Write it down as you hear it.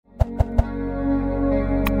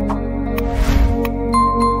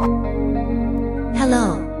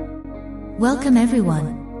Welcome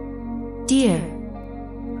everyone. Dear,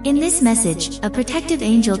 in this message, a protective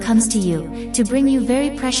angel comes to you to bring you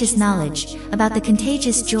very precious knowledge about the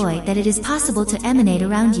contagious joy that it is possible to emanate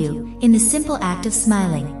around you in the simple act of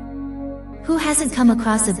smiling. Who hasn't come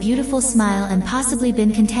across a beautiful smile and possibly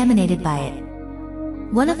been contaminated by it?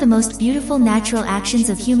 One of the most beautiful natural actions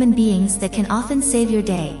of human beings that can often save your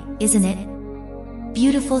day, isn't it?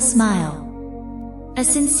 Beautiful smile. A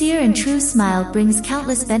sincere and true smile brings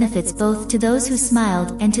countless benefits both to those who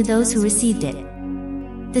smiled and to those who received it.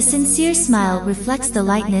 The sincere smile reflects the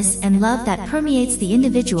lightness and love that permeates the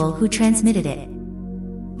individual who transmitted it.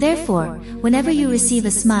 Therefore, whenever you receive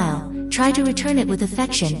a smile, try to return it with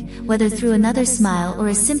affection, whether through another smile or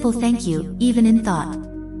a simple thank you, even in thought.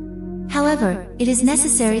 However, it is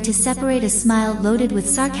necessary to separate a smile loaded with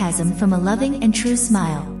sarcasm from a loving and true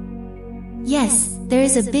smile. Yes, there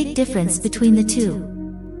is a big difference between the two.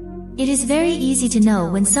 It is very easy to know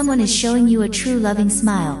when someone is showing you a true loving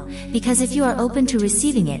smile, because if you are open to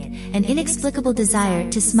receiving it, an inexplicable desire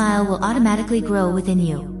to smile will automatically grow within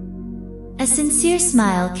you. A sincere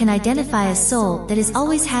smile can identify a soul that is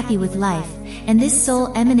always happy with life, and this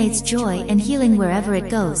soul emanates joy and healing wherever it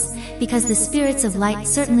goes, because the spirits of light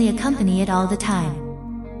certainly accompany it all the time.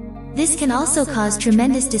 This can also cause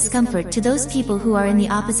tremendous discomfort to those people who are in the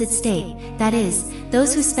opposite state, that is,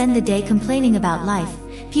 those who spend the day complaining about life,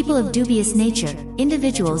 people of dubious nature,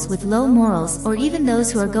 individuals with low morals, or even those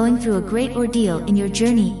who are going through a great ordeal in your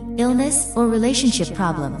journey, illness, or relationship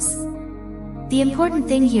problems. The important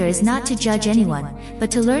thing here is not to judge anyone, but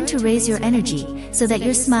to learn to raise your energy, so that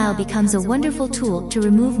your smile becomes a wonderful tool to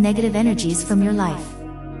remove negative energies from your life.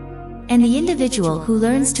 And the individual who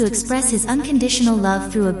learns to express his unconditional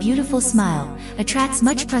love through a beautiful smile, attracts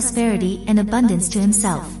much prosperity and abundance to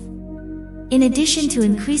himself. In addition to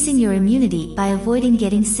increasing your immunity by avoiding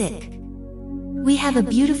getting sick. We have a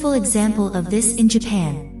beautiful example of this in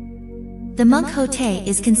Japan. The monk Hotei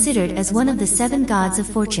is considered as one of the 7 gods of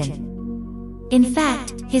fortune. In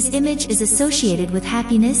fact, his image is associated with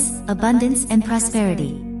happiness, abundance, and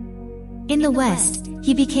prosperity. In the West,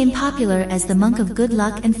 he became popular as the monk of good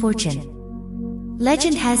luck and fortune.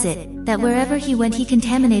 Legend has it that wherever he went he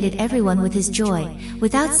contaminated everyone with his joy,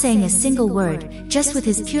 without saying a single word, just with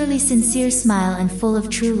his purely sincere smile and full of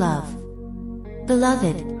true love.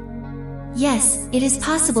 Beloved, yes, it is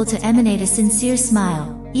possible to emanate a sincere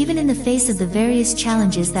smile, even in the face of the various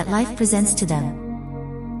challenges that life presents to them.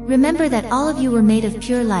 Remember that all of you were made of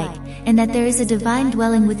pure light, and that there is a divine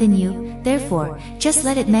dwelling within you, therefore, just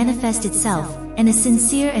let it manifest itself, and a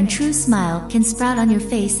sincere and true smile can sprout on your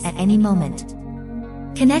face at any moment.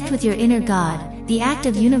 Connect with your inner God, the act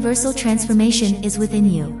of universal transformation is within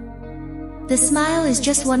you. The smile is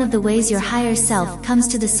just one of the ways your higher self comes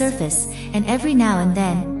to the surface, and every now and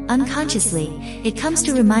then, unconsciously, it comes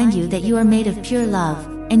to remind you that you are made of pure love,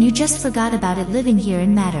 and you just forgot about it living here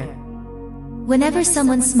in matter. Whenever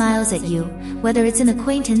someone smiles at you, whether it's an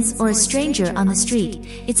acquaintance or a stranger on the street,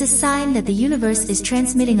 it's a sign that the universe is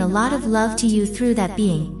transmitting a lot of love to you through that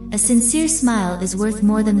being. A sincere smile is worth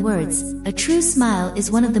more than words. A true smile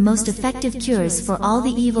is one of the most effective cures for all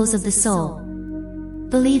the evils of the soul.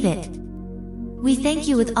 Believe it. We thank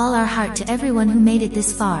you with all our heart to everyone who made it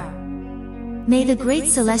this far. May the great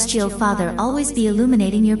celestial Father always be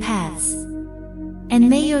illuminating your paths. And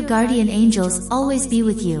may your guardian angels always be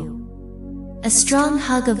with you. A strong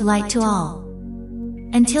hug of light to all.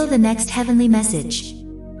 Until the next heavenly message.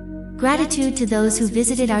 Gratitude to those who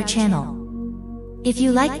visited our channel. If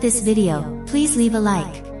you liked this video, please leave a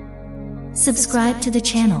like. Subscribe to the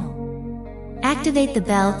channel. Activate the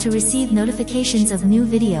bell to receive notifications of new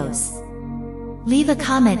videos. Leave a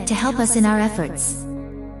comment to help us in our efforts.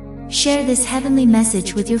 Share this heavenly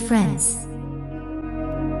message with your friends.